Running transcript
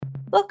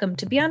Welcome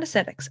to Beyond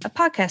Aesthetics, a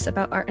podcast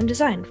about art and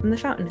design from the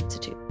Fountain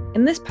Institute.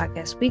 In this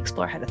podcast, we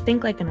explore how to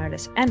think like an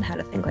artist and how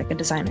to think like a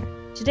designer.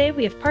 Today,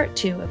 we have part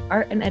 2 of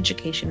Art and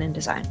Education in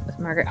Design with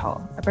Margaret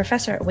Hall, a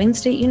professor at Wayne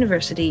State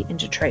University in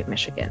Detroit,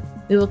 Michigan.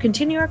 We will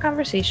continue our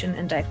conversation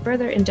and dive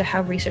further into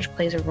how research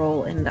plays a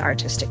role in the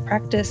artistic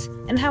practice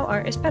and how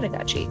art is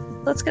pedagogy.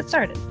 Let's get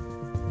started.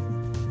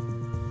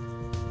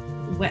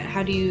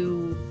 How do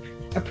you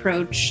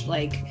approach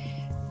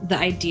the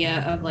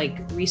idea of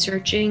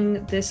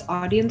researching this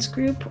audience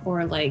group, or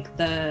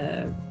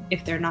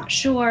if they're not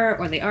sure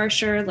or they are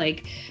sure,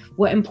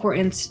 what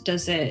importance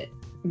does it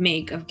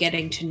make of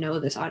getting to know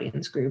this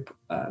audience group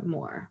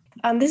more?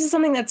 This is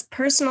something that's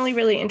personally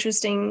really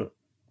interesting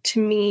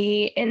to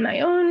me in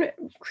my own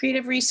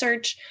creative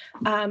research,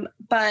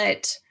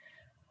 but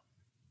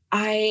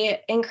I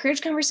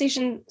encourage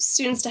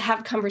students to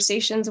have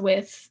conversations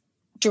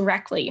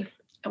directly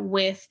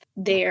with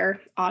their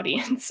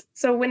audience.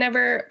 So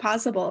whenever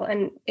possible,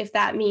 and if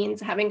that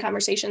means having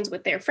conversations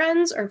with their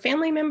friends or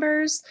family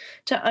members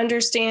to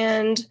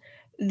understand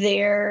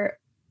their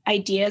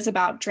ideas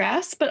about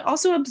dress, but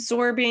also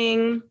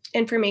absorbing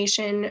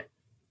information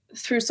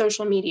through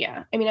social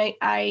media. I mean,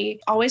 I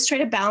always try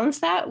to balance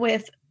that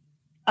with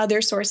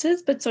other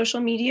sources, but social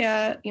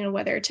media,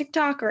 whether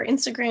TikTok or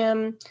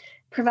Instagram,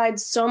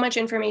 provides so much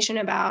information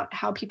about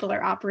how people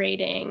are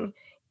operating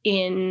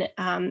in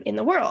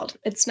the world.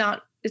 It's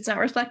not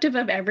reflective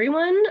of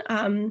everyone.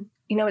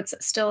 It's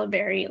still a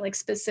very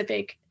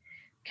specific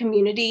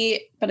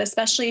community, but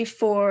especially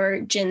for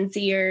Gen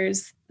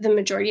Zers, the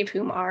majority of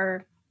whom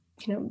are,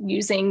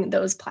 using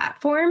those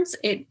platforms,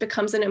 it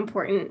becomes an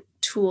important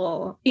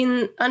tool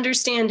in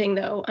understanding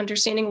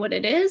what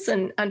it is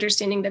and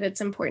understanding that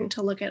it's important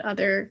to look at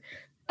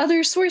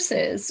other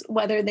sources,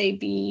 whether they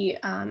be,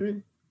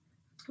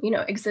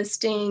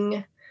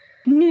 existing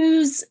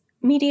news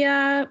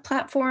media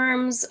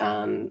platforms,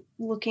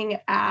 looking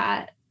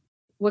at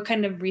what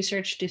kind of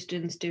research do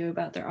students do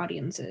about their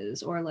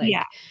audiences, or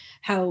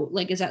how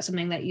is that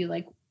something that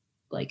you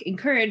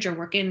encourage or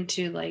work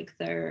into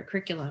their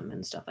curriculum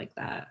and stuff like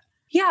that?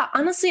 Yeah,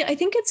 honestly, I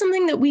think it's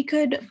something that we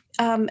could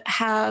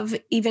have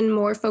even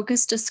more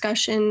focused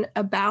discussion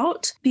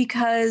about,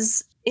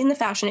 because in the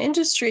fashion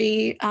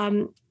industry,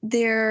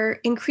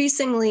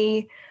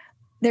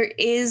 there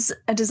is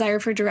a desire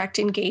for direct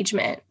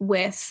engagement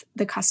with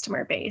the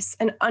customer base,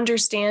 and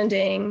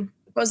understanding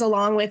goes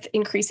along with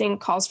increasing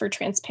calls for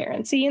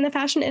transparency in the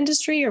fashion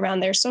industry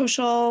around their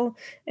social,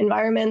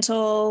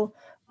 environmental,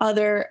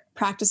 other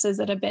practices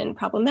that have been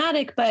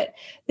problematic. But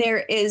there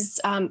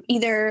is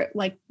either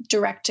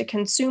direct to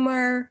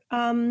consumer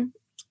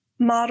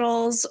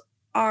models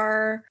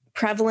are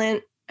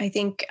prevalent, I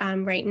think,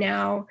 right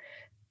now.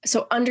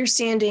 So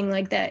understanding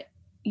that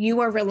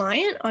you are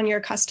reliant on your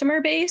customer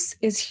base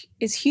is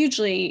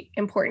hugely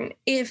important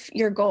if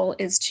your goal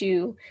is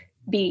to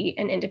be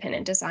an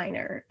independent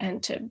designer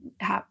and to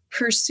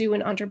pursue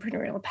an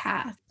entrepreneurial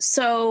path.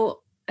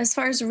 So as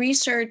far as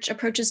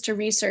approaches to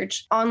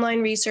research,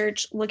 online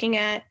research, looking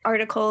at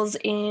articles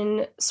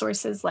in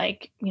sources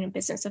like,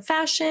 Business of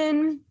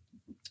Fashion.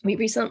 We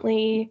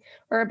recently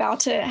are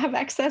about to have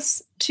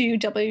access to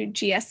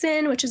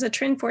WGSN, which is a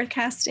trend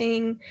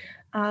forecasting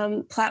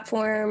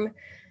platform.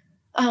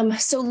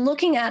 So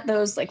looking at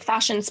those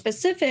fashion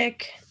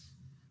specific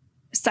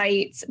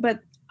sites,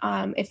 but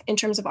if in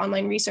terms of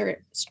online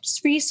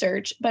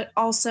research, but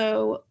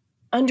also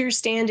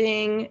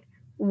understanding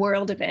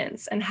world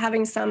events and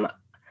having some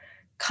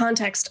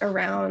context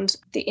around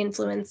the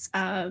influence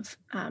of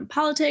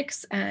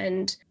politics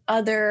and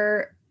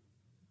other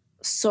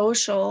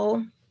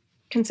social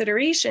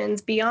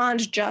considerations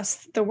beyond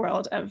just the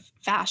world of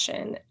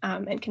fashion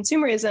and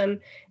consumerism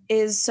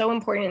is so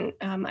important.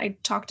 I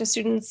talk to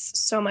students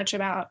so much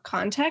about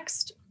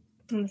context.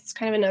 And it's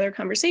kind of another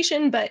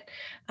conversation, but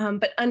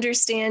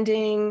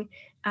understanding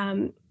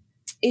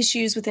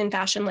issues within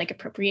fashion like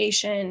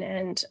appropriation,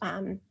 and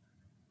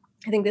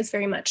I think this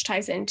very much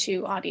ties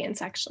into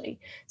audience, actually.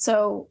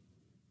 So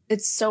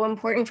it's so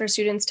important for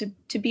students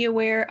to be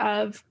aware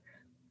of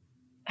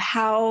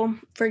how,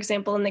 for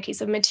example, in the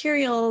case of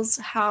materials,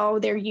 how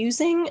they're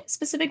using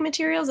specific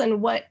materials and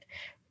what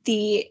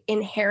the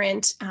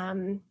inherent,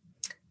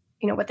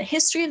 what the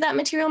history of that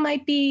material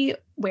might be,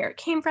 where it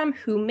came from,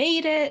 who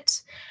made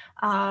it,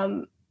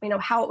 how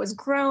it was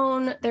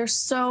grown. There's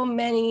so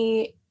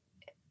many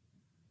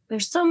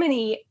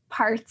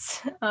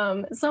parts,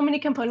 so many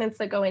components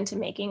that go into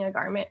making a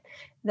garment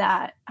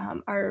that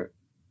are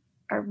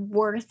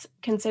worth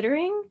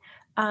considering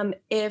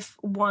if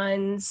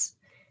one's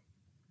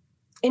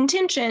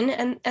intention,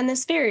 and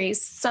this varies.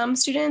 Some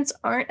students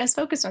aren't as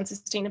focused on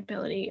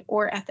sustainability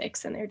or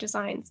ethics in their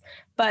designs,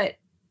 but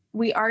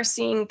we are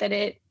seeing that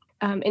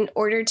in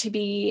order to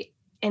be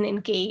an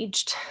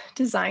engaged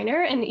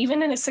designer and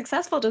even a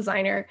successful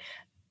designer,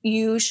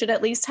 you should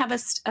at least have a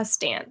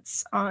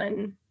stance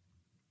on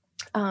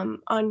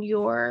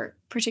your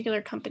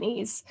particular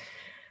company's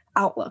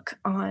outlook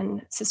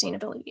on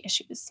sustainability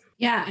issues.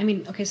 Yeah, I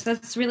mean, okay, so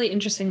that's really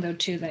interesting though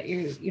too, that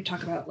you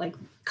talk about like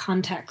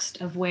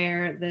context of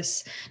where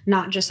this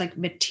not just like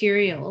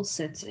material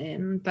sits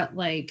in, but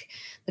like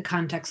the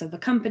context of the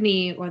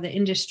company or the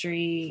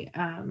industry.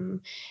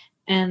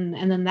 And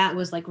then that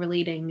was like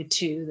relating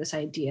to this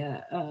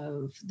idea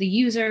of the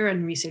user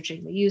and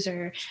researching the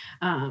user.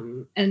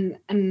 And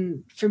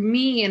for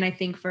me, and I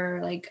think for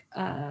like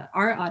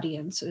our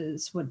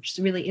audiences, what's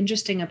really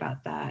interesting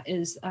about that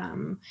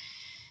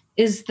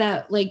is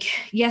that like,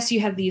 yes,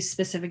 you have these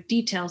specific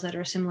details that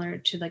are similar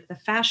to like the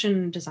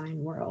fashion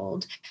design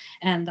world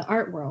and the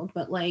art world,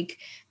 but like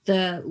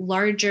the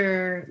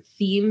larger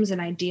themes and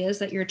ideas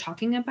that you're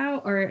talking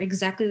about are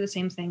exactly the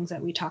same things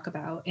that we talk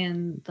about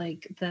in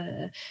like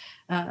the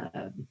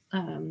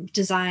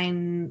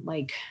design,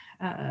 like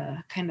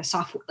kind of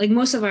software, like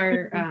most of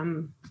our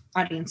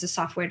audience is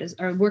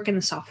or work in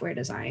the software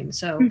design.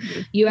 So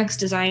UX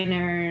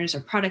designers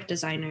or product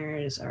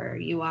designers or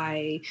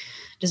UI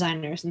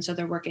designers. And so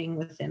they're working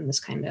within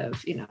this kind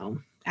of,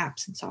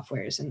 apps and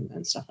softwares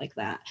and stuff like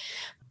that.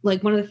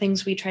 Like one of the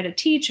things we try to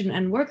teach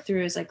and work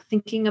through is like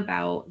thinking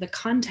about the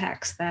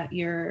context that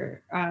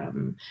your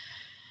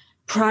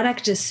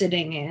product is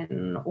sitting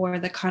in, or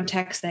the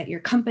context that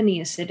your company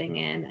is sitting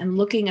in, and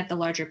looking at the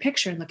larger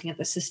picture and looking at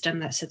the system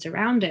that sits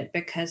around it,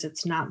 because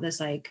it's not this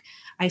like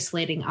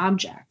isolating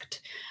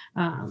object.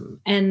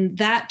 And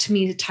that to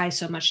me ties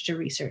so much to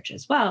research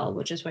as well,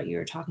 which is what you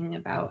were talking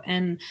about.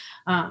 And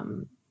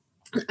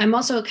I'm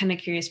also kind of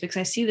curious because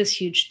I see this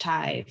huge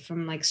tie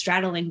from like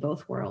straddling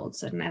both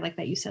worlds. And I like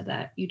that you said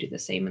that you do the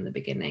same in the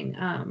beginning.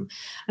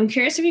 I'm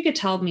curious if you could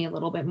tell me a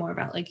little bit more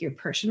about like your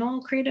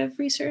personal creative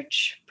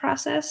research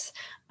process.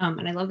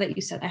 And I love that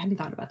you said, I hadn't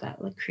thought about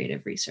that, like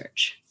creative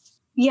research.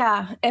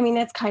 Yeah. I mean,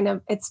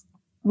 it's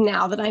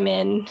now that I'm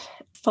in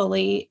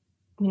fully,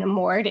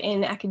 moored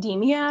in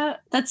academia,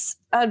 that's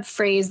a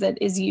phrase that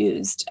is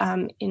used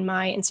in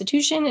my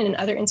institution and in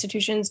other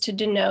institutions to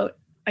denote,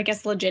 I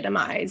guess,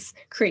 legitimize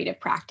creative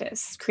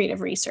practice,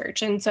 creative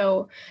research. And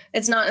so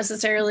it's not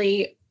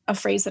necessarily a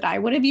phrase that I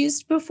would have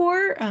used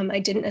before. I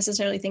didn't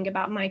necessarily think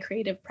about my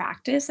creative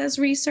practice as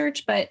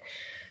research, but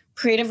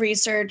creative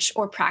research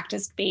or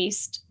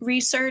practice-based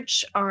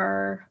research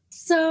are.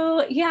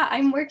 So yeah,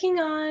 I'm working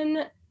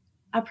on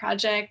a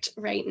project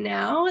right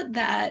now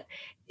that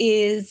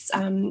is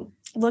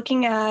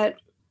looking at,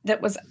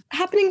 that was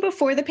happening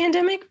before the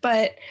pandemic,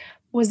 but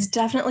was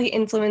definitely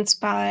influenced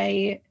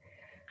by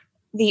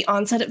the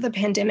onset of the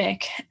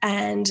pandemic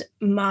and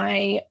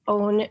my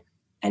own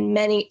and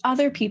many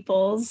other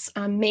people's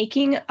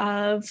making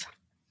of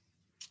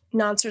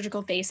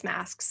non-surgical face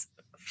masks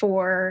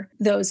for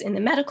those in the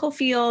medical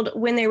field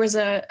when there was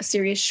a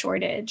serious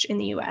shortage in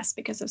the US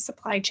because of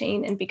supply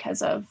chain and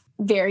because of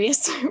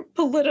various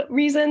political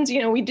reasons.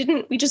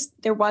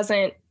 There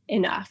wasn't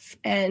enough.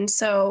 And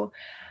so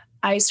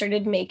I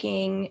started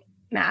making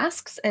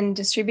masks and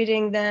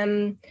distributing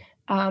them.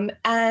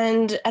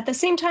 And at the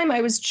same time,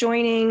 I was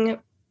joining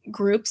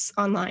groups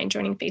online,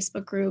 joining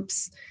Facebook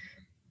groups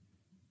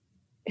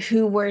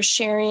who were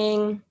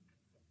sharing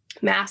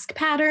mask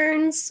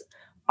patterns,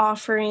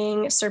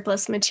 offering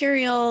surplus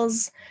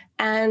materials,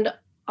 and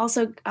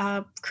also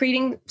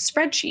creating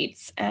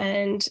spreadsheets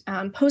and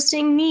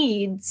posting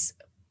needs,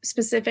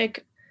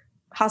 specific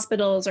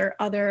hospitals or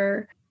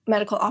other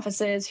medical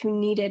offices who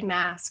needed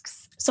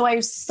masks. So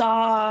I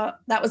saw,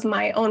 that was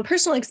my own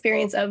personal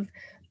experience of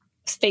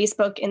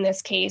Facebook in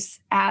this case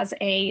as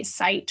a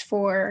site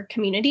for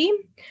community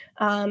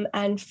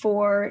and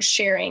for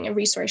sharing and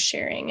resource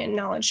sharing and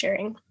knowledge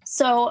sharing.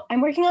 So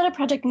I'm working on a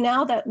project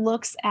now that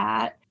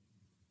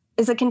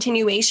is a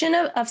continuation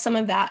of some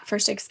of that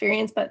first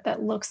experience, but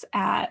that looks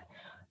at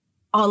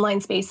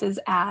online spaces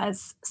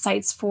as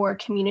sites for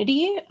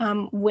community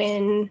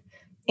when,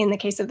 in the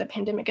case of the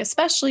pandemic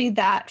especially,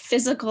 that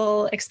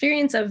physical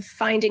experience of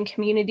finding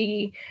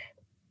community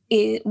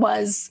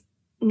was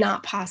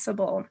not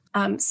possible.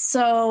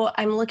 So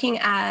I'm looking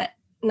at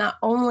not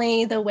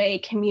only the way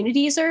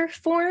communities are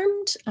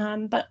formed,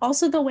 but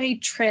also the way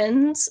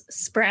trends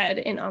spread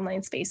in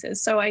online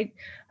spaces. So I'm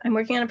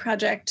working on a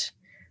project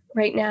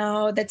right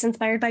now that's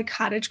inspired by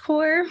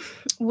cottagecore,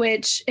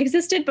 which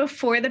existed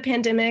before the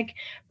pandemic,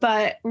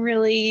 but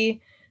really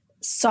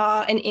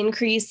saw an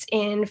increase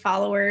in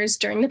followers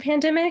during the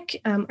pandemic.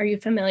 Are you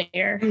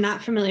familiar? I'm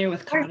not familiar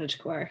with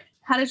cottagecore.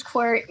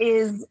 Cottagecore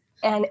is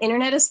an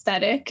internet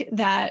aesthetic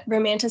that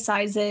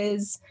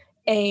romanticizes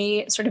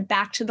a sort of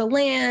back to the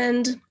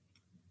land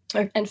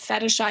and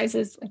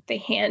fetishizes like the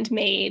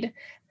handmade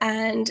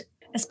and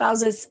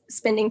espouses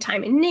spending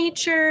time in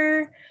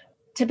nature,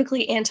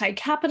 typically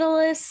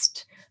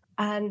anti-capitalist,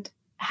 and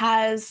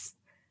has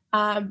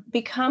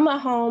become a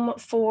home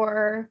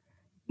for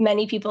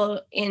many people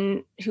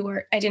who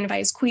are identify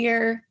as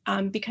queer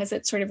because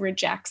it sort of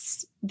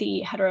rejects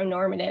the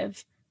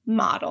heteronormative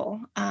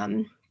model.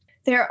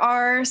 There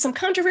are some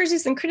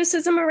controversies and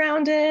criticism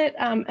around it,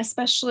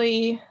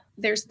 especially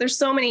there's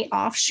so many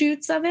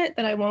offshoots of it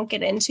that I won't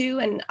get into,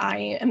 and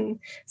I am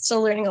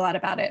still learning a lot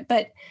about it.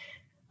 But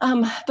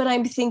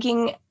I'm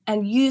thinking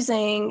and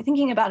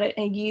thinking about it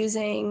and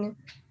using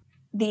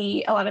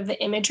a lot of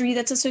the imagery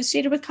that's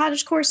associated with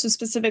cottagecore. So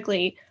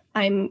specifically,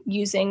 I'm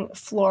using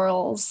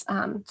florals,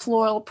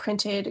 floral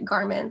printed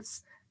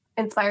garments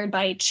inspired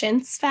by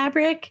chintz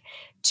fabric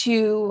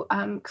to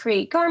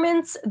create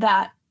garments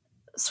that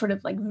sort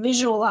of like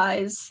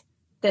visualize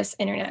this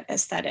internet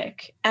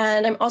aesthetic.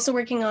 And I'm also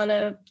working on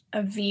a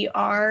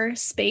VR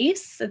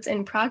space that's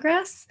in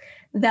progress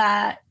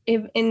that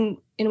in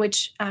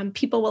which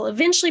people will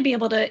eventually be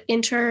able to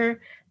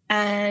enter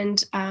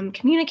and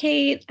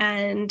communicate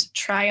and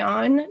try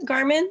on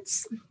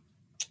garments.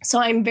 So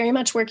I'm very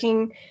much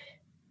working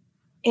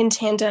in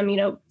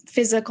tandem,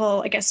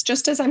 physical, I guess,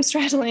 just as I'm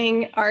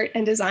straddling art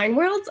and design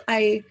worlds,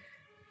 I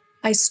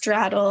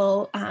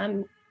straddle,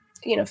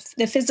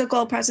 the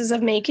physical process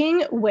of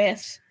making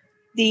with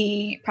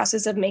the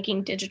process of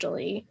making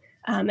digitally,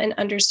 and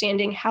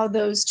understanding how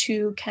those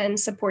two can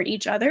support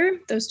each other,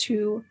 those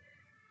two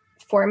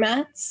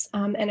formats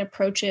and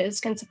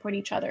approaches can support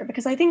each other.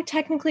 Because I think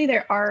technically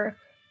there are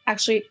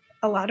actually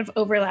a lot of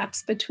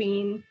overlaps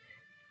between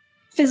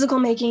physical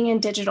making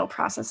and digital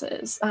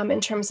processes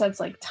in terms of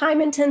like time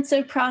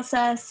intensive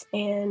process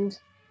and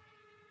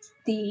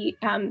the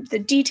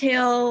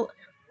detail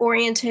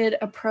oriented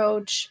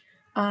approach.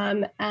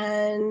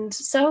 And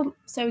so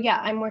yeah,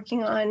 I'm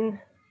working on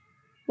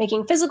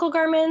making physical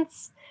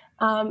garments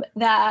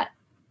that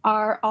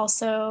are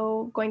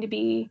also going to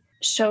be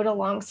showed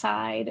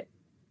alongside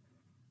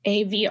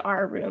a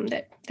VR room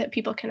that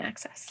people can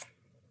access.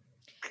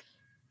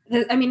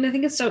 I mean, I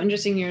think it's so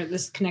interesting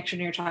this connection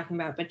you're talking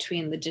about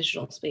between the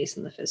digital space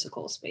and the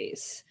physical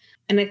space.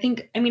 And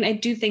I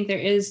do think there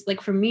is,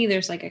 like, for me,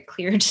 there's like a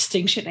clear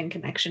distinction and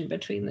connection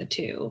between the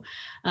two,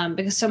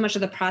 because so much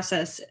of the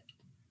process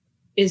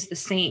is the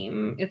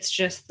same. It's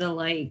just the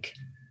like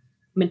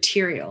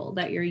material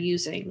that you're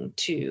using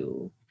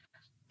to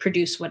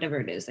produce whatever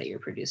it is that you're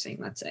producing,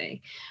 let's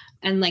say.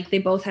 And like they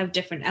both have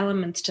different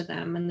elements to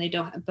them, and they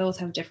both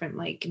have different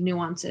like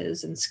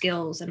nuances and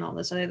skills and all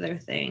this other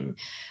thing.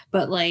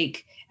 But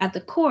like at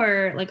the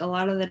core, like a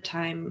lot of the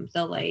time,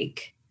 the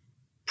like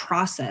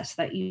process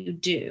that you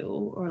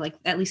do, or like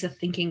at least a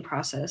thinking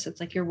process, it's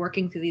like you're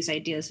working through these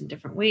ideas in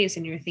different ways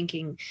and you're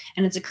thinking,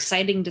 and it's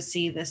exciting to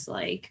see this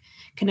like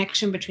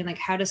connection between like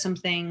how does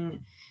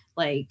something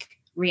like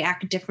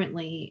react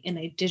differently in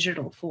a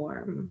digital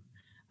form.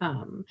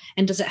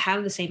 And does it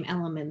have the same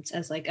elements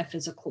as like a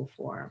physical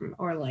form,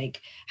 or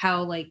like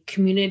how like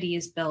community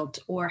is built,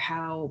 or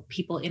how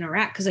people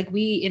interact? Because like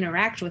we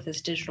interact with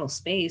this digital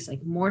space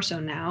like more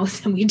so now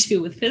than we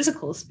do with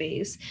physical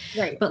space,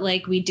 right? But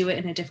like we do it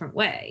in a different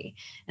way.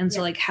 And so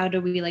like how do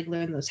we like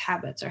learn those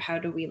habits, or how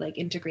do we like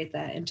integrate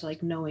that into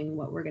like knowing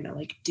what we're gonna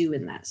like do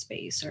in that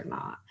space or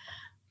not?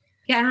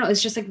 Yeah, I don't know.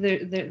 It's just like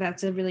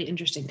that's a really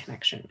interesting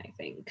connection, I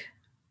think.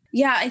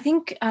 Yeah, I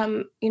think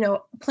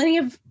plenty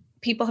of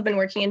people have been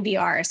working in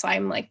VR. So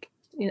I'm like,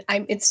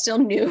 it's still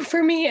new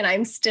for me, and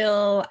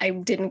I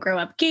didn't grow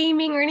up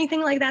gaming or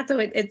anything like that.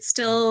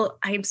 So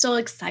I'm still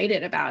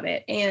excited about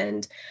it.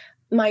 And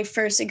my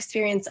first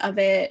experience of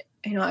it,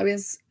 I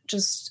was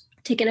just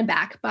taken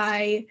aback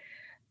by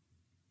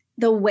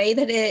the way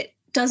that it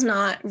does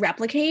not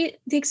replicate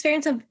the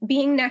experience of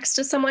being next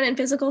to someone in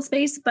physical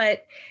space,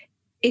 but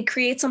it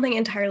creates something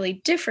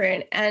entirely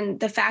different. And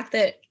the fact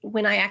that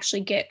when I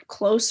actually get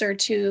closer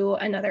to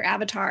another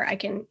avatar, I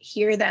can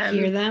hear them.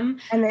 And then,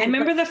 I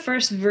remember the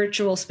first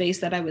virtual space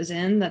that I was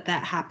in that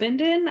happened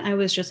in, I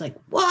was just like,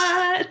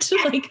 what?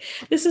 Like,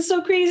 this is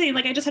so crazy.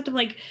 Like, I just have to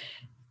like,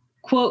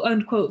 quote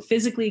unquote,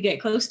 physically get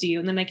close to you,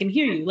 and then I can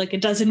hear you like it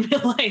does in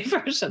real life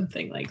or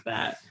something like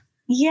that.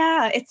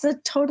 Yeah, it's a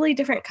totally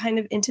different kind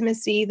of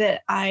intimacy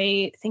that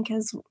I think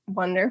is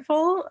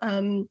wonderful.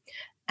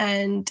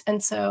 And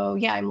so,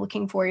 yeah, I'm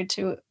looking forward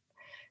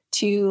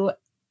to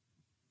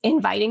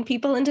inviting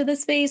people into the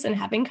space and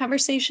having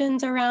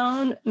conversations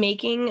around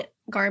making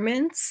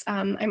garments.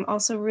 I'm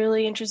also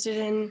really interested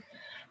in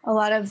a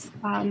lot of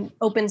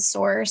open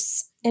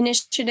source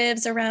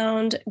initiatives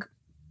around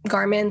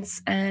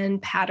garments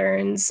and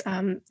patterns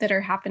that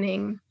are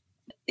happening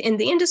in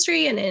the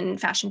industry and in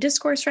fashion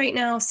discourse right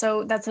now.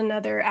 So that's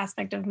another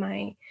aspect of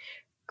my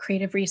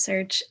creative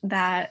research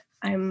that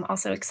I'm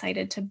also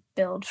excited to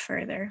build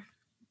further.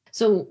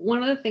 So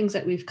one of the things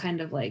that we've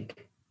kind of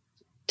like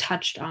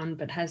touched on,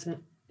 but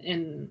hasn't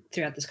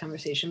throughout this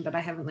conversation, but I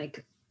haven't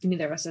like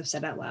neither of us have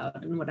said out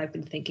loud, and what I've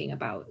been thinking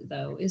about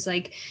though is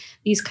like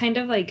these kind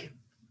of like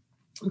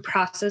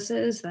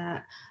processes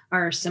that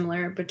are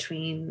similar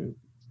between,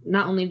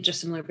 not only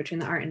just similar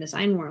between the art and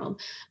design world,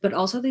 but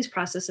also these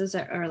processes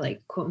that are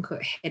like quote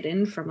unquote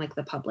hidden from like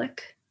the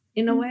public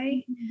in a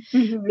way.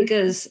 Mm-hmm.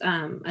 Because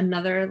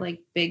another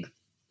like big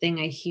thing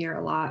I hear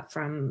a lot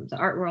from the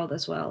art world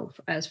as well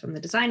as from the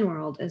design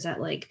world is that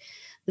like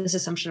this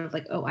assumption of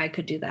like, oh, I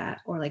could do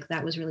that, or like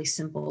that was really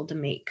simple to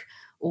make,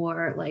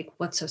 or like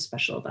what's so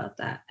special about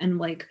that, and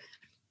like,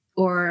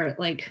 or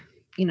like,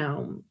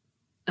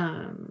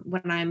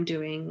 when I'm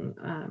doing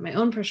my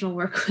own personal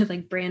work with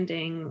like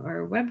branding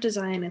or web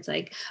design, it's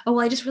like, oh,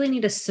 well, I just really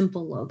need a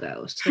simple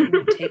logo so it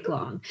won't take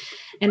long.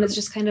 And it's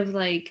just kind of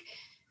like,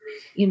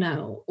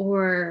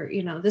 or,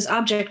 this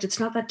object, it's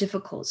not that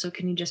difficult. So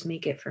can you just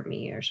make it for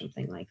me or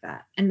something like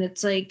that? And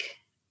it's like,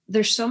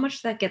 there's so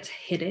much that gets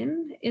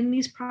hidden in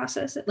these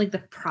processes, like the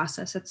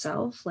process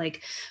itself,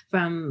 like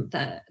from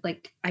the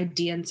like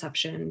idea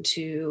inception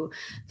to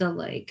the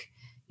like,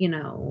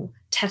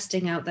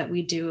 testing out that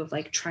we do of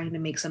like trying to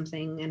make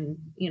something and,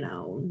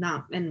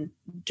 not and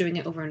doing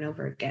it over and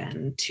over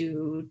again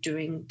to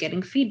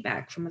getting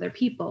feedback from other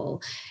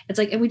people. It's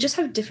like, and we just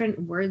have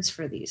different words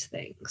for these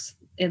things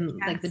in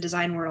like the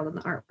design world and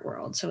the art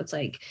world. So it's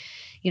like,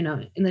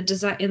 in the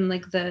design, in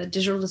like the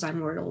digital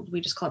design world,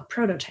 we just call it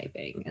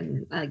prototyping,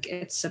 and like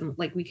it's some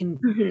like we can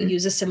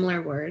use a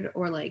similar word,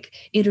 or like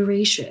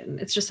iteration.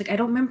 It's just like I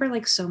don't remember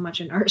like so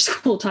much in art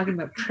school talking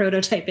about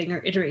prototyping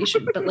or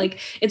iteration, but like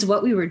it's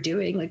what we were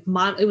doing. Like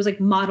it was like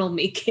model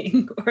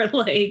making or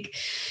like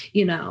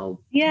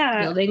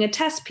building a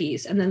test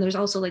piece. And then there's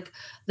also like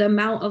the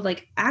amount of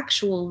like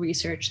actual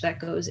research that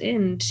goes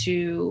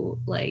into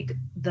like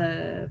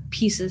the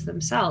pieces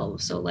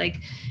themselves. So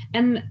like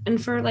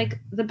and for like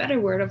the better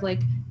word of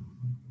like,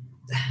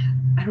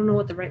 I don't know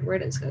what the right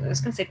word is. I was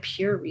going to say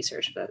pure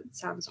research, but it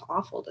sounds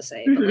awful to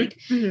say, but like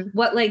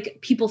what like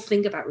people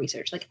think about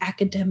research, like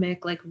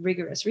academic, like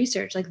rigorous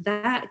research, like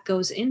that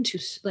goes into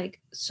like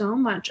so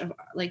much of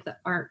like the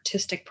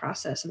artistic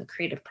process and the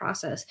creative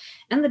process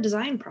and the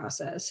design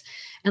process.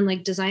 And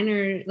like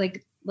designer,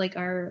 like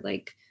our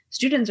like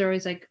students are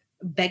always like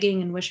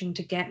begging and wishing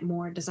to get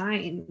more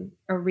design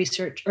or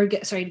research or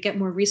get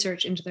more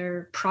research into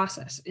their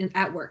process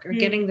at work, or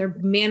getting their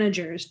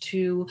managers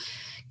to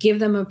give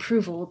them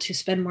approval to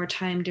spend more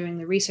time doing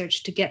the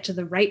research to get to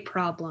the right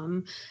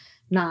problem,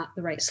 not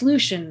the right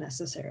solution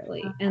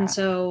necessarily. And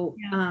so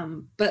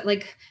but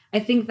like I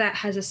think that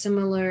has a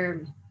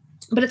similar,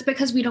 but it's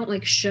because we don't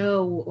like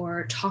show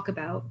or talk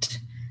about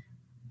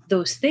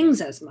those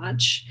things as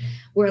much,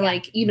 where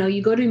like you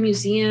go to a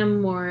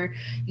museum or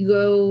you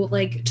go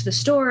like to the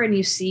store and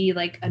you see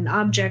like an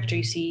object, or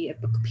you see a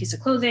piece of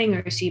clothing,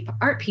 or you see an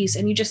art piece,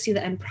 and you just see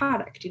the end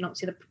product. You don't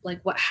see the like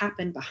what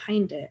happened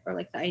behind it, or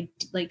like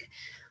like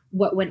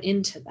what went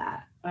into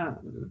that.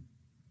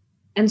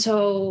 And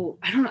so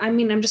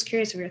I'm just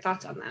curious of your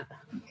thoughts on that.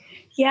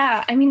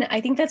 Yeah, I mean, I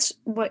think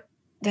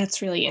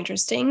that's really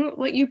interesting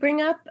what you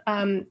bring up,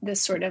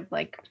 this sort of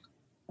like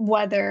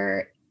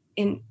whether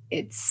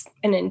it's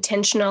an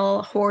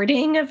intentional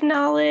hoarding of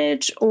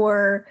knowledge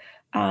or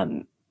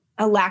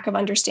a lack of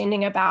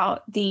understanding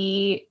about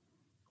the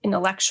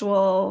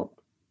intellectual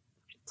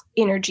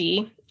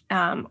energy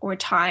or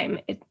time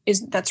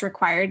that's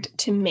required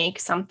to make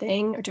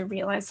something or to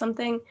realize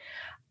something.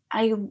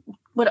 I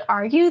would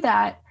argue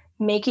that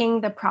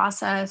making the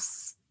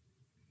process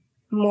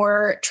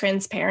more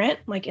transparent,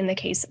 like in the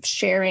case of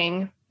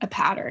sharing a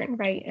pattern,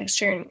 right?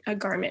 Sharing a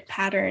garment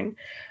pattern,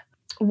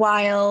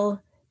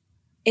 while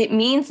it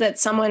means that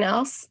someone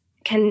else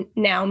can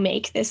now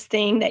make this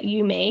thing that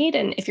you made.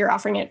 And if you're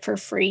offering it for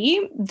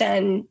free,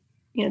 then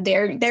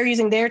they're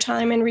using their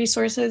time and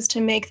resources to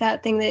make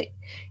that thing that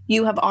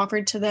you have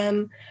offered to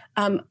them.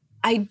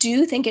 I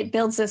do think it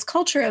builds this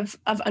culture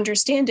of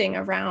understanding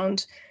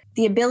around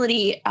the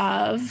ability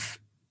of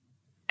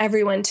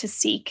everyone to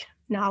seek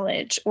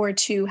knowledge or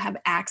to have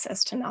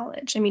access to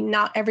knowledge. I mean,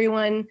 not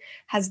everyone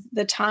has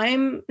the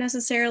time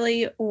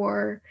necessarily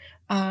or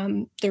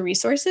the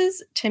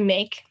resources to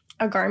make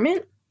a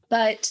garment,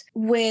 but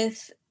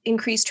with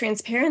increased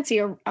transparency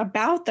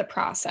about the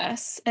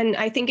process. And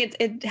I think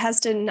it has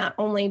to not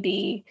only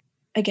be,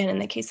 again, in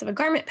the case of a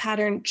garment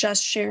pattern,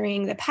 just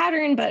sharing the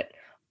pattern, but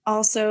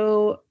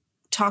also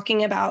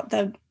talking about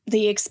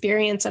the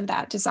experience of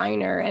that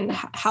designer and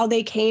how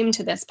they came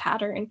to this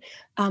pattern.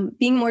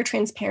 Being more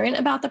transparent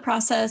about the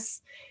process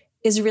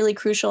is really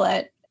crucial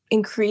at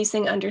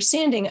increasing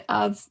understanding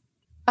of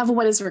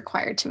what is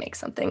required to make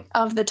something,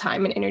 of the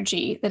time and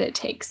energy that it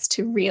takes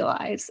to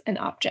realize an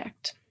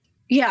object.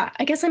 Yeah,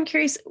 I guess I'm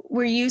curious,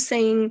 were you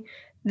saying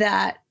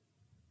that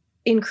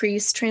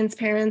increased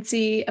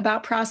transparency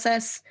about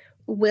process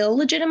will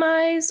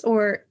legitimize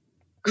or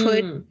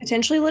could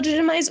potentially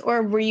legitimize,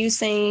 or were you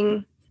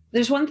saying...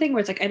 There's one thing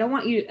where it's like, I don't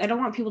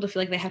want people to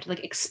feel like they have to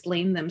like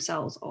explain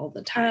themselves all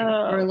the time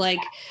or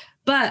like,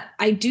 but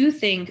I do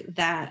think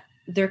that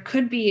there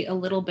could be a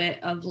little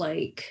bit of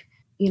like,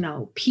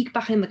 peek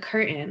behind the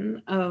curtain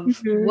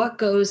of what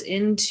goes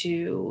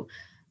into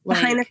like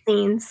behind the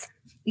scenes.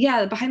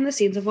 Yeah, behind the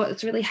scenes of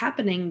what's really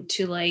happening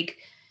to like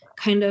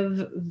kind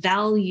of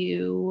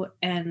value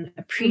and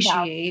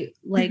appreciate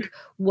like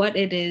what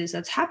it is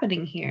that's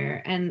happening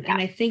here. And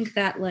I think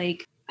that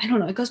like, I don't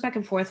know, it goes back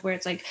and forth where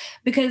it's like,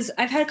 because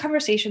I've had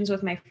conversations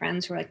with my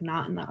friends who are like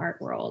not in the art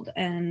world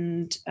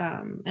and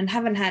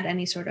haven't had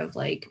any sort of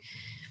like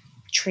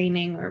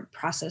training or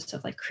process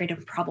of like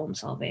creative problem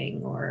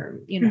solving or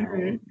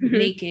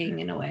making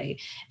in a way.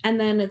 And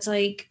then it's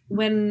like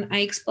when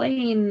I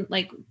explain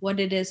like what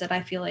it is that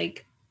I feel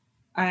like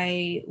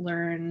I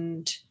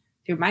learned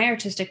through my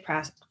artistic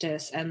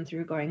practice and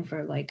through going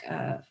for like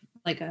a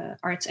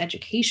arts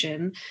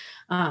education,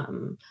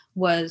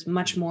 was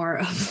much more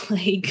of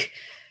like,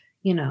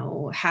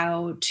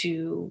 how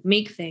to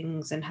make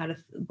things and how to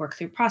work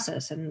through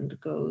process and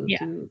go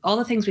through all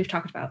the things we've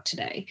talked about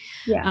today.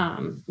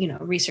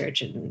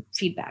 Research and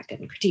feedback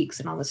and critiques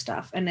and all this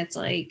stuff. And it's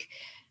like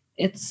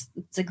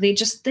they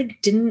just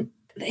like didn't,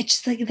 it's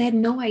just like they had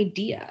no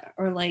idea,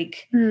 or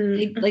like or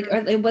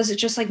it was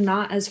just like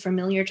not as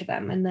familiar to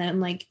them. And then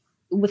like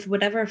with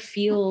whatever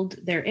field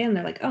they're in,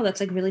 they're like, oh, that's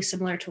like really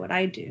similar to what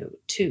I do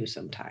too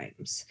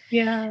sometimes.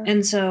 Yeah.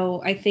 And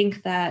so I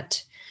think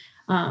that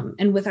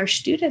and with our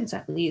students,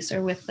 at least,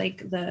 or with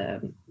like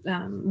the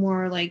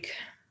more like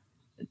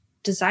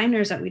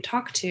designers that we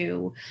talk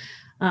to,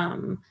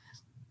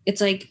 it's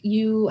like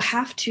you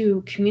have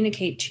to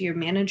communicate to your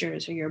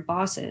managers or your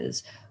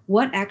bosses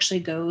what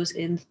actually goes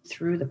in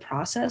through the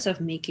process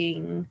of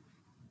making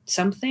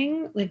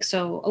something. Like,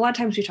 so a lot of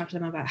times we talk to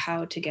them about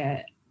how to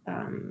get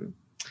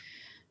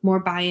more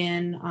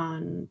buy-in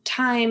on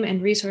time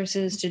and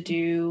resources to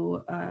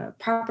do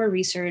proper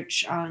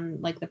research on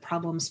like the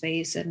problem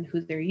space and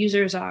who their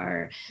users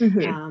are,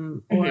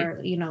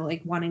 or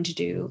like wanting to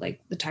do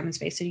like the time and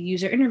space to do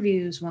user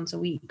interviews once a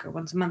week or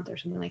once a month or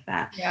something like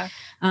that.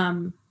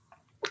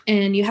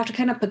 And you have to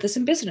kind of put this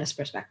in business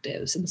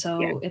perspectives. And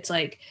so it's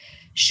like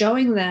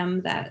showing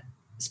them that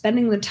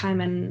spending the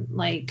time and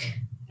like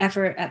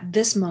effort at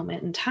this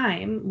moment in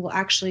time will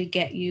actually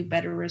get you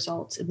better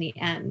results in the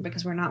end,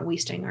 because we're not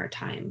wasting our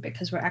time,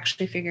 because we're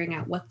actually figuring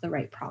out what the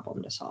right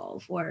problem to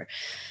solve, or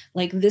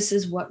like this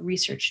is what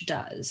research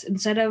does,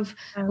 instead of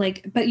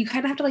like, but you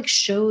kind of have to like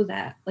show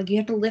that, like you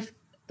have to lift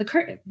the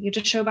curtain, you have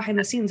to show behind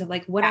the scenes of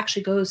like what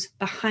actually goes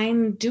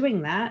behind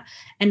doing that,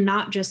 and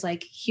not just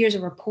like here's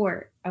a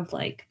report of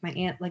like my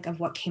aunt, like of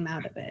what came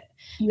out of it.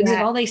 Because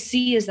if all they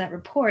see is that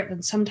report,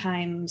 then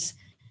sometimes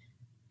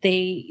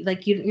they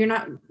like you're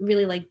not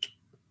really like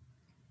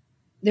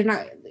you're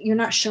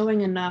not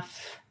showing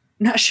enough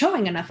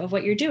of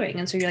what you're doing.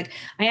 And so you're like,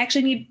 I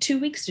actually need 2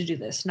 weeks to do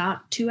this,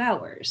 not 2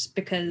 hours,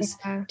 because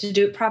to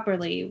do it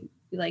properly,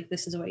 like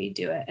this is the way you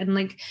do it. And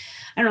like,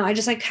 I don't know, I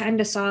just like kind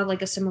of saw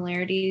like a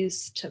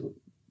similarities to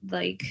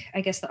like,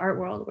 I guess the art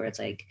world, where it's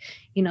like,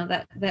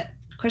 that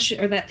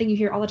question or that thing you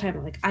hear all the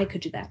time, like I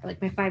could do that, or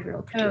like my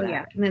 5-year-old could do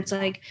that. And it's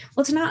like,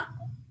 well, it's not,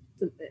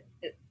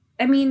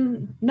 I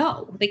mean,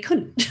 no, they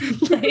couldn't.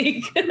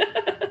 Like,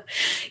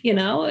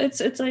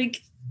 it's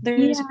like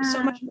there's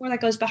so much more that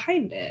goes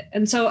behind it.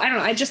 And so I don't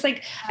know, I just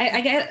like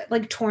I get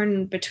like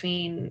torn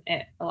between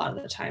it a lot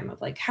of the time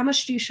of like, how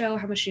much do you show,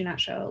 how much do you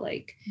not show?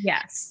 Like,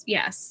 yes.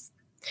 Yeah.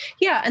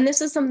 And this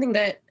is something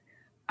that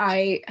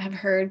I have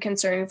heard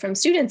concern from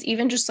students,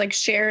 even just like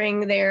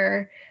sharing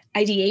their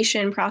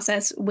ideation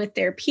process with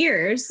their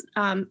peers.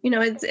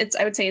 It's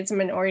I would say it's a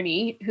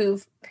minority who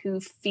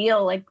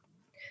feel like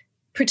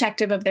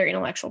protective of their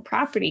intellectual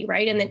property,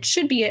 right? And it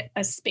should be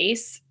a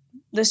space,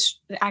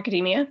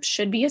 academia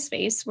should be a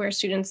space where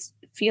students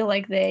feel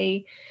like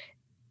they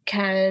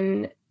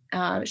can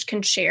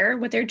share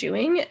what they're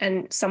doing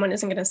and someone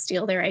isn't going to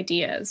steal their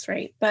ideas,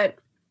 right? But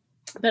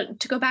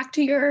to go back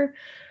to your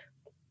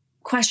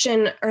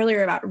question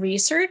earlier about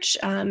research,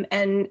 and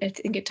I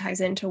think it ties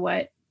into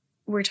what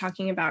we're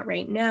talking about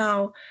right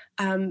now,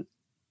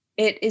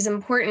 it is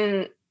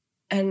important,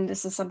 and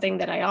this is something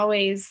that I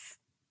always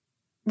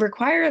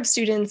require of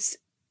students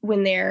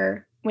when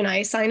I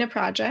assign a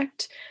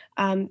project,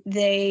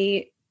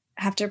 they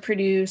have to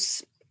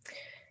produce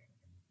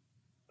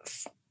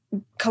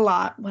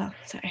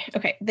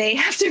they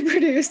have to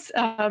produce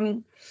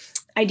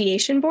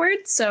ideation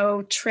boards,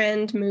 so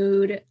trend,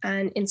 mood,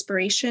 and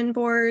inspiration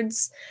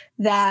boards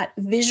that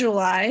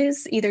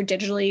visualize, either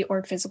digitally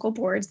or physical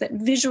boards that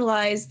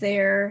visualize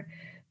their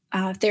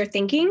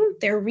thinking,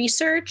 their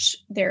research,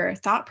 their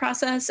thought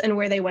process, and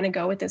where they want to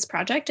go with this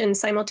project. And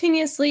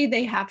simultaneously,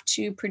 they have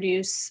to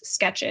produce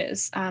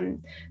sketches.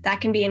 That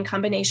can be in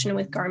combination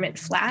with garment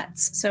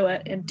flats, so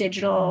a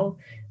digital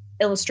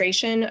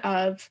illustration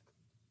of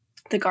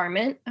the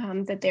garment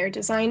that they're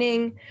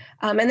designing.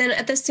 And then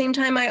at the same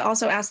time, I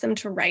also ask them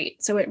to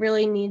write. So it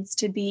really needs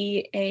to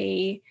be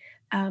a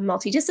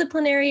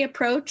multidisciplinary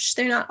approach.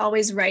 They're not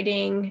always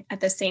writing at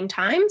the same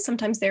time.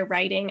 Sometimes they're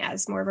writing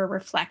as more of a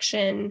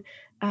reflection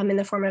in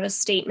the form of a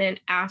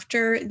statement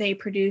after they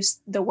produce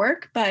the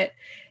work. But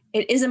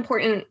it is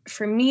important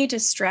for me to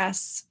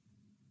stress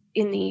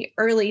in the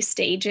early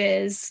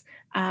stages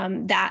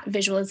that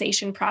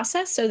visualization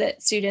process, so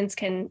that students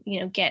can,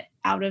 get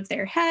out of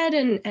their head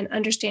and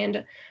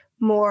understand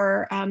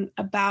more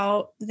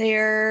about what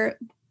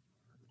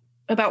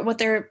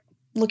they're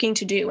looking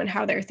to do and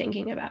how they're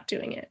thinking about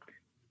doing it.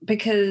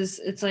 Because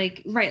it's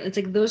like, right, it's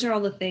like those are all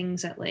the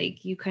things that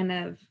like you kind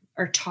of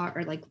are taught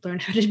or like learn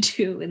how to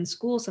do in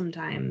school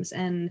sometimes.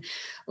 And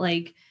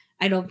like,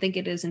 I don't think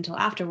it is until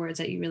afterwards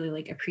that you really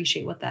like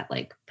appreciate what that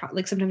like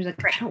sometimes you're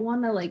like, I don't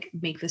want to like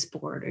make this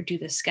board or do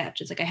this sketch.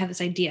 It's like, I have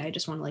this idea, I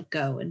just want to like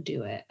go and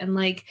do it. And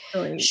like,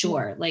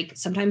 sure, like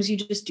sometimes you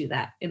just do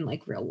that in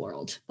like real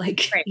world,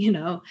 like,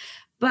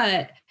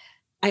 but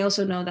I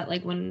also know that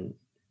like when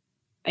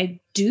I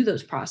do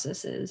those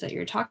processes that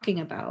you're talking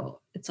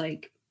about, it's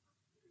like,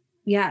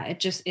 yeah,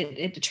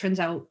 it turns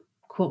out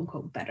quote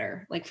unquote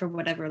better, like for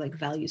whatever like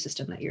value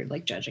system that you're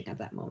like judging at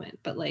that moment.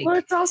 But like, well,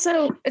 it's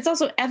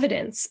also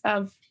evidence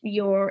of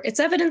it's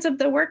evidence of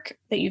the work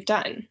that you've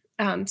done.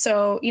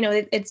 So,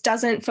 it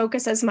doesn't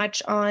focus as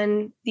much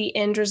on the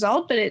end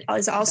result, but it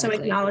is also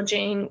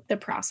acknowledging the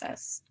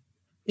process.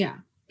 Yeah,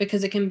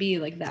 because it can be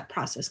like that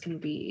process can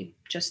be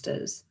just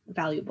as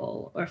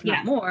valuable, or if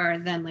not more,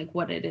 than like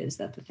what it is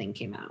that the thing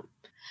came out.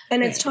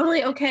 And it's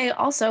totally okay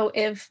also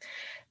if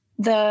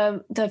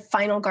the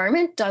final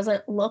garment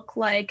doesn't look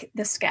like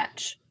the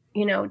sketch,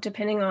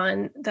 depending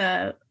on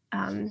the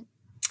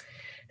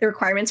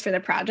requirements for the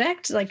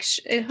project. Like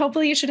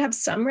hopefully you should have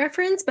some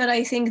reference, but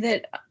I think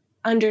that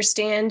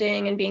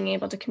understanding and being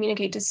able to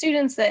communicate to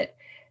students that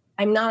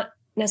I'm not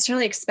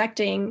necessarily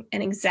expecting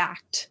an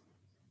exact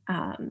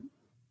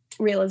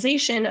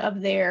realization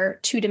of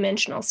their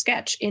 2-dimensional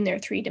sketch in their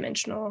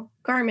 3-dimensional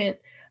garment,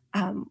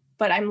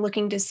 but I'm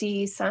looking to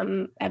see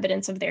some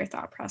evidence of their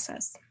thought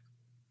process.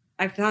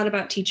 I've thought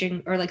about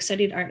teaching or like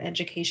studied art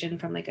education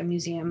from like a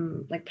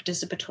museum, like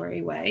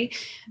participatory way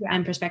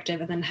and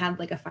perspective, and then had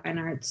like a fine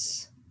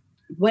arts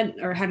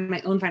had my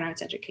own fine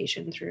arts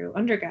education through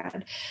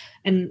undergrad.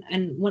 And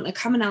a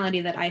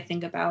commonality that I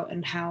think about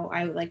and how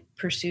I like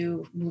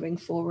pursue moving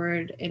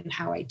forward in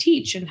how I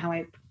teach and how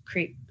I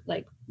create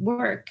like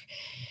work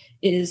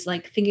is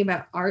like thinking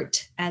about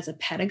art as a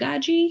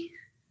pedagogy.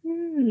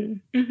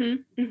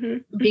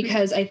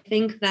 Because I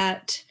think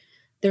that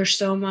there's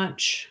so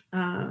much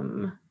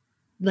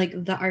like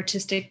the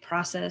artistic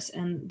process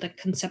and the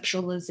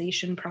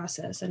conceptualization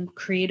process and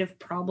creative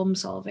problem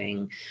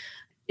solving.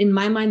 In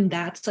my mind,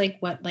 that's like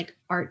what like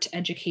art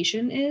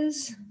education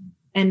is,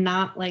 and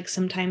not like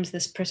sometimes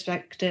this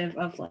perspective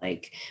of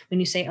like when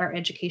you say art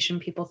education,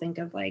 people think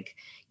of like,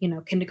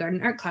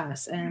 kindergarten art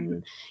class.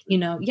 And,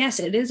 yes,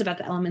 it is about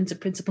the elements and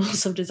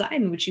principles of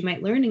design, which you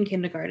might learn in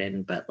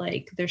kindergarten, but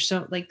like there's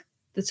so like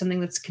that's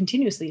something that's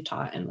continuously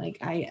taught. And like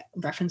I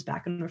reference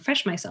back and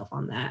refresh myself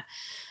on that.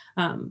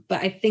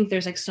 But I think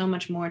there's like so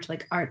much more to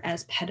like art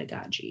as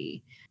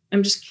pedagogy.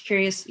 I'm just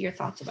curious your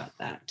thoughts about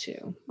that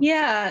too.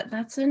 Yeah,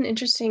 that's an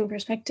interesting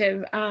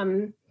perspective.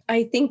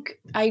 I think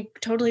I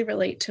totally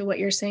relate to what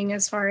you're saying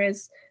as far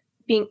as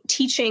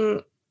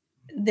teaching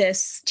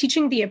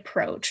the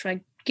approach,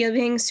 like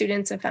giving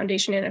students a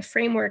foundation and a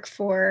framework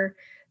for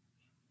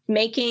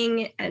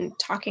making and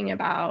talking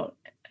about,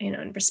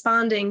 and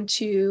responding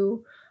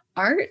to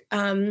art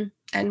and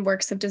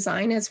works of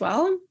design as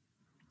well.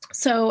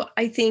 So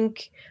I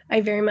think I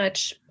very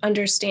much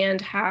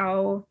understand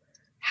how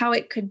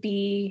it could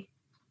be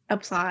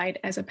applied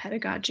as a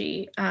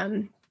pedagogy.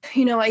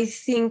 I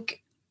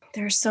think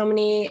there's so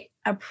many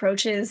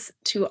approaches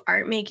to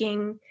art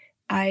making.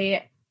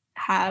 I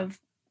have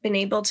been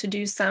able to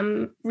do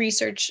some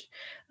research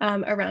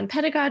around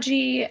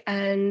pedagogy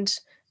and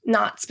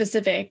not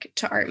specific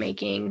to art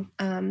making.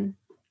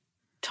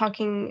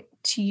 Talking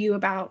to you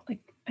about, like,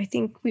 I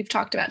think we've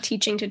talked about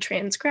Teaching to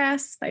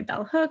Transgress by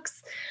Bell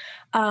Hooks,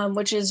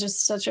 which is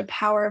just such a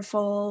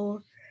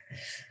powerful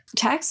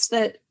text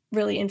that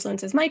really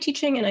influences my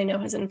teaching, and I know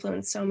has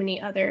influenced so many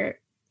other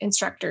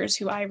instructors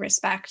who I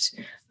respect.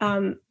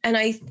 And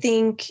I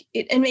think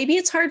and maybe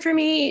it's hard for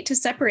me to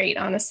separate,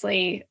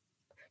 honestly,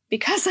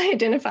 because I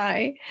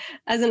identify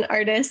as an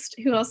artist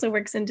who also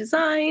works in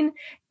design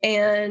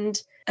and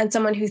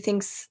someone who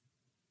thinks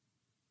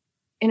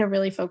in a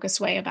really focused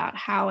way about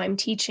how I'm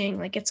teaching.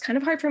 Like, it's kind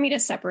of hard for me to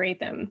separate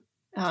them.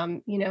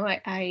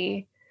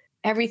 I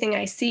everything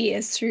I see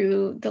is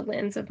through the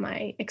lens of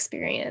my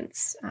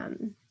experience.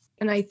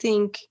 And I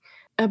think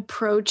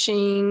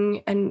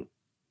approaching and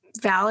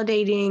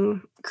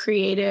validating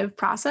creative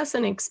process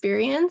and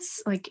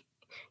experience, like,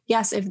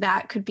 yes, if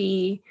that could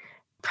be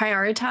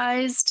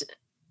prioritized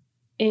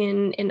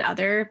in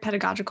other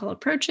pedagogical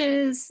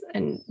approaches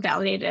and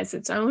validated as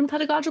its own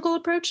pedagogical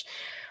approach.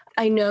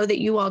 I know that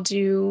you all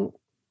do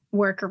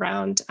work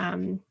around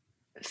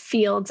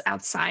fields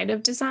outside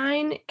of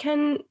design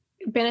can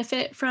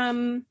benefit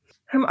from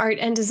art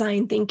and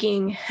design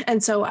thinking.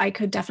 And so I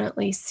could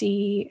definitely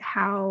see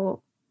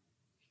how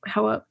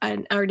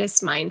an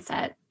artist's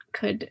mindset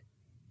could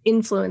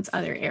influence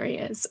other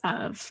areas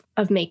of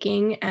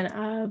making and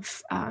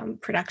of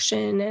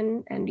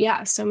production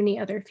and so many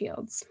other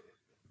fields.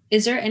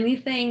 Is there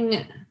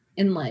anything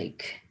in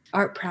like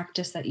art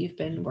practice that you've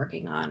been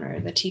working on, or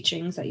the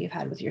teachings that you've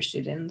had with your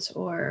students,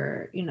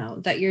 or,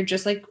 that you're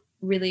just like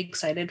really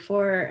excited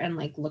for, and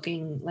like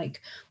looking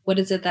like, what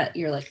is it that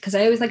you're like, because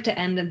I always like to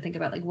end and think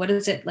about like, what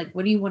is it, like,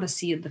 what do you want to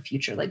see in the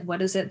future? Like,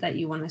 what is it that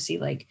you want to see,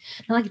 like,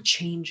 not like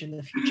change in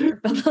the future,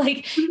 but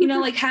like,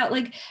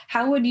 like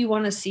how would you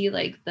want to see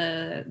like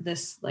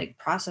this like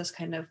process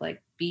kind of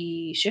like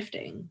be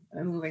shifting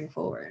or moving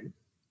forward?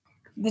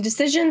 The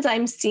decisions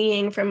I'm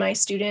seeing from my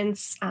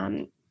students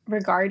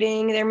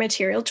regarding their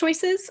material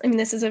choices, I mean,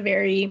 this is a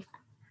very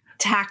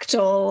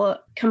tactile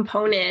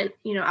component,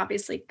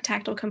 obviously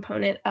tactile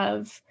component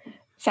of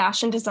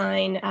fashion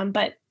design.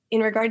 But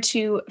in regard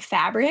to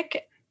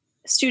fabric,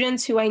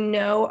 students who I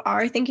know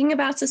are thinking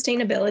about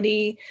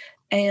sustainability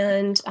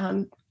and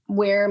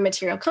where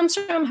material comes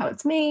from, how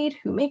it's made,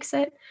 who makes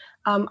it,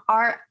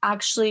 are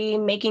actually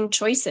making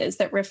choices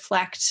that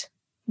reflect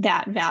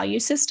that value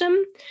system.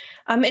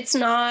 It's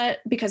not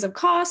because of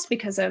cost,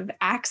 because of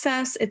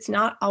access. It's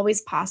not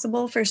always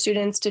possible for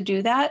students to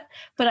do that,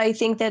 but I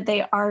think that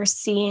they are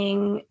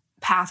seeing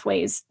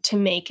pathways to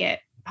make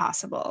it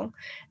possible.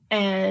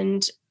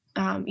 And,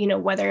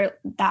 whether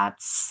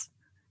that's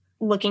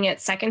looking at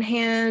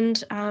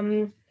secondhand,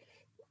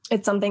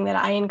 it's something that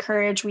I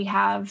encourage. We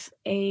have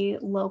a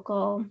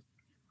local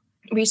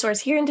resource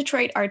here in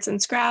Detroit, Arts and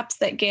Scraps,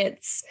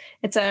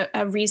 it's a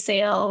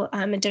resale,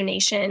 a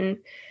donation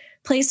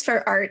place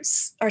for art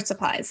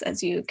supplies,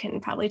 as you can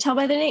probably tell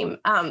by the name.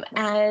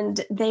 And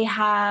they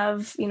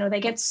have, they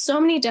get so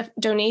many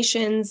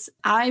donations.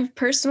 I've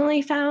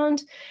personally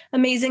found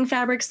amazing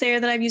fabrics there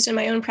that I've used in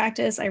my own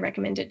practice. I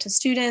recommend it to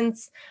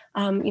students.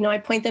 I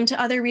point them to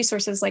other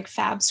resources like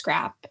Fab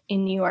Scrap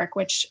in New York,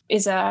 which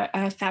is a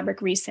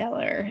fabric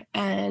reseller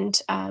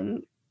and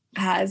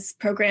has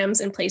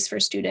programs in place for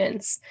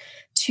students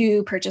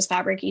to purchase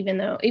fabric, even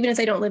if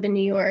they don't live in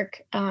New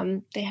York.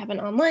 They have an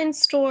online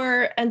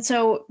store. And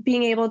so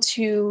being able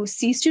to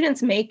see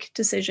students make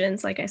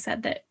decisions, like I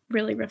said, that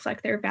really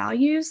reflect their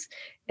values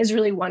is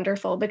really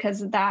wonderful,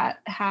 because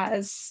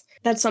that's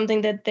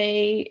something that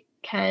they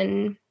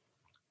can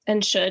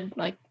and should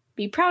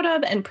be proud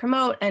of and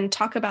promote and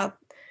talk about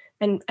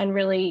and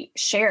really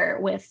share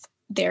with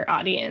their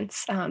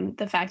audience,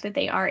 the fact that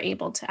they are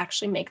able to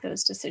actually make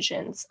those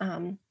decisions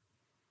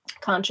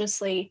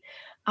consciously.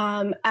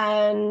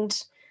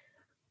 And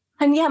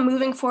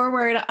moving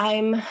forward,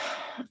 I'm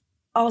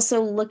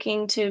also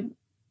looking to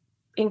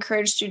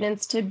encourage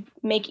students to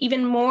make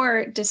even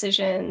more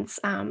decisions,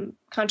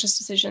 conscious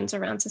decisions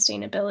around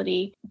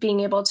sustainability,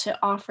 being able to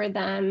offer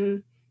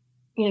them,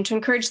 to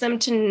encourage them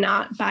to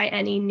not buy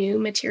any new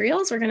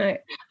materials.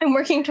 I'm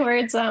working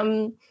towards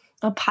a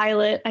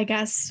pilot, I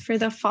guess, for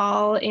the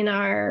fall in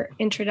our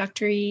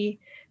introductory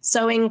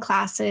sewing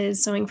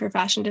for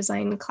fashion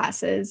design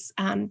classes.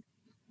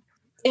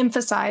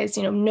 Emphasize,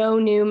 no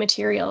new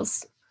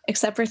materials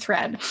except for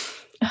thread.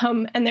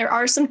 And there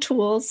are some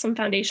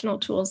foundational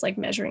tools like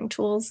measuring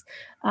tools,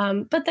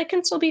 but that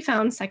can still be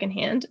found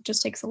secondhand. It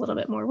just takes a little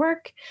bit more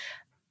work.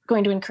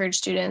 Going to encourage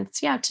students,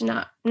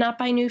 to not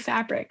buy new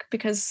fabric,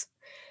 because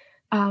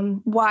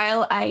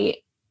while I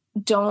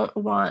don't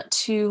want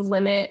to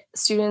limit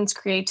students'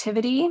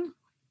 creativity,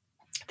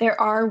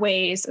 there are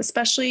ways,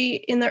 especially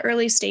in the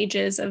early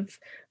stages of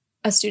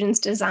a student's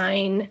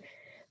design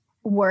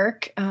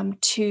work,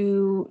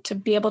 to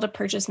be able to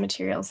purchase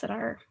materials that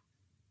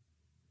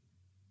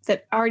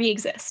already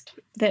exist,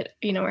 that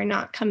are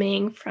not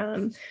coming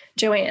from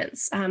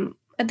Joann's.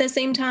 At the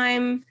same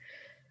time,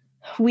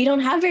 we don't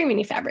have very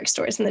many fabric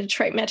stores in the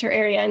Detroit metro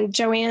area, and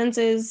Joann's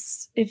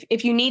is,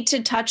 if you need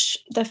to touch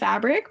the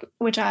fabric,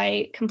 which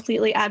I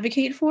completely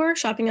advocate for,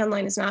 shopping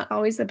online is not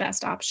always the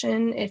best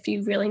option if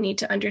you really need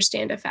to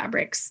understand a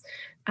fabric's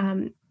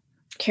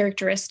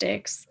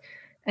characteristics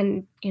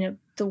and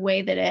the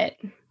way that it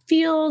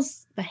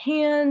feels, the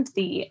hand,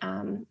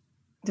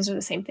 those are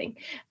the same thing.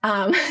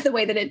 The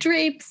way that it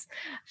drapes,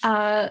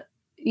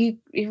 you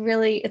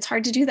really, it's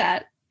hard to do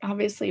that,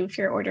 obviously, if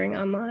you're ordering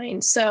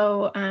online.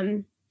 So,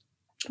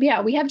 we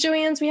have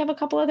Joann's, we have a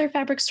couple other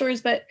fabric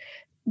stores, but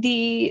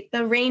the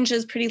range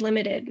is pretty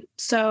limited.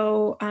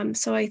 So,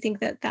 I think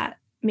that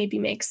maybe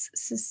makes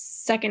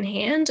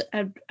secondhand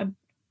a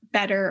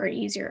better or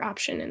easier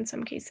option in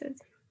some cases.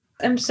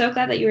 I'm so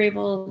glad that you were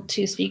able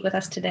to speak with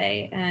us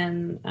today,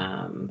 and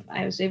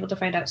I was able to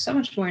find out so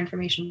much more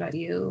information about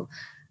you,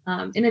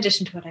 in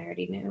addition to what I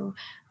already knew.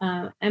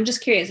 I'm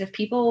just curious, if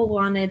people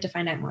wanted to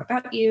find out more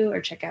about you or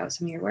check out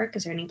some of your work,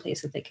 is there any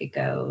place that they could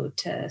go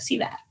to see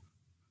that?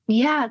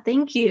 Yeah,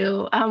 thank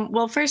you.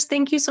 Well, first,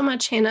 thank you so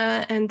much,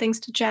 Hannah, and thanks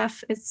to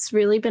Jeff. It's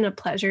really been a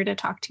pleasure to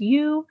talk to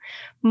you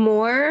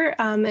more,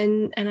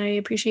 and I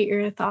appreciate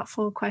your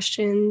thoughtful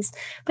questions.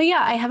 But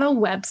I have a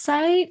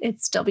website.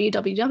 It's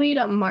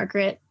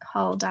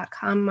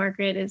www.margarethull.com.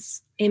 Margaret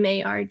is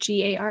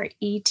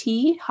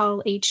MARGARET,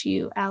 Hull,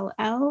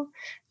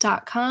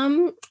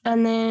 HULL.com.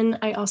 And then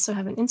I also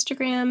have an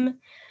Instagram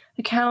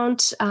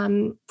account.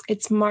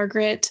 It's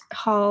Margaret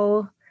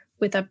Hull,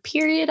 with a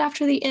period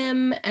after the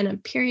M and a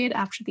period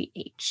after the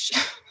H.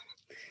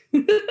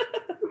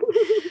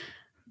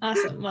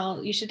 Awesome.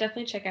 Well, you should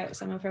definitely check out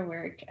some of her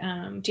work.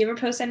 Do you ever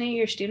post any of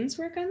your students'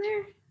 work on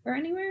there or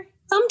anywhere?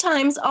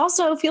 Sometimes.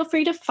 Also, feel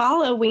free to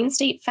follow Wayne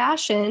State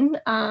Fashion.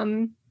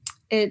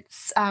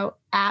 It's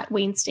at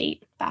Wayne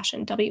State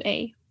Fashion,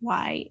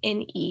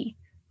 WAYNE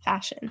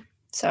Fashion.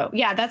 So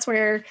that's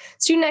where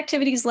student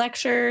activities,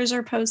 lectures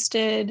are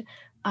posted.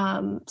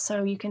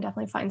 So you can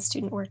definitely find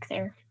student work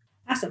there.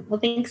 Awesome. Well,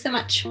 thanks so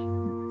much.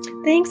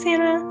 Thanks,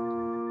 Hannah.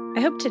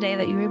 I hope today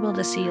that you were able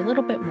to see a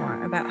little bit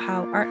more about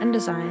how art and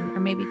design are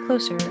maybe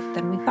closer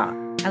than we thought.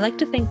 I'd like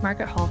to thank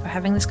Margaret Hull for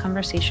having this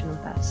conversation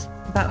with us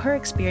about her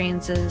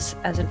experiences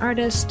as an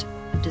artist,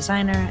 a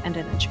designer, and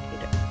an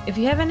educator. If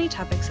you have any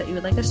topics that you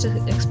would like us to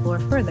explore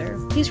further,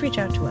 please reach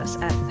out to us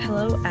at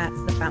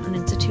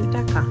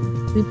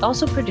hello@thefountaininstitute.com. We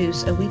also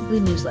produce a weekly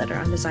newsletter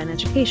on design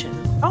education,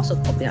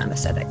 also called Beyond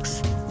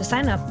Aesthetics. To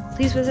sign up,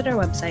 please visit our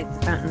website,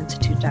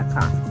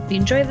 thefountaininstitute.com. If you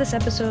enjoyed this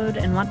episode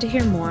and want to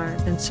hear more,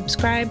 then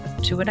subscribe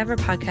to whatever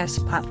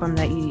podcast platform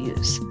that you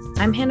use.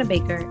 I'm Hannah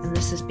Baker, and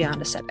this is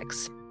Beyond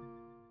Aesthetics.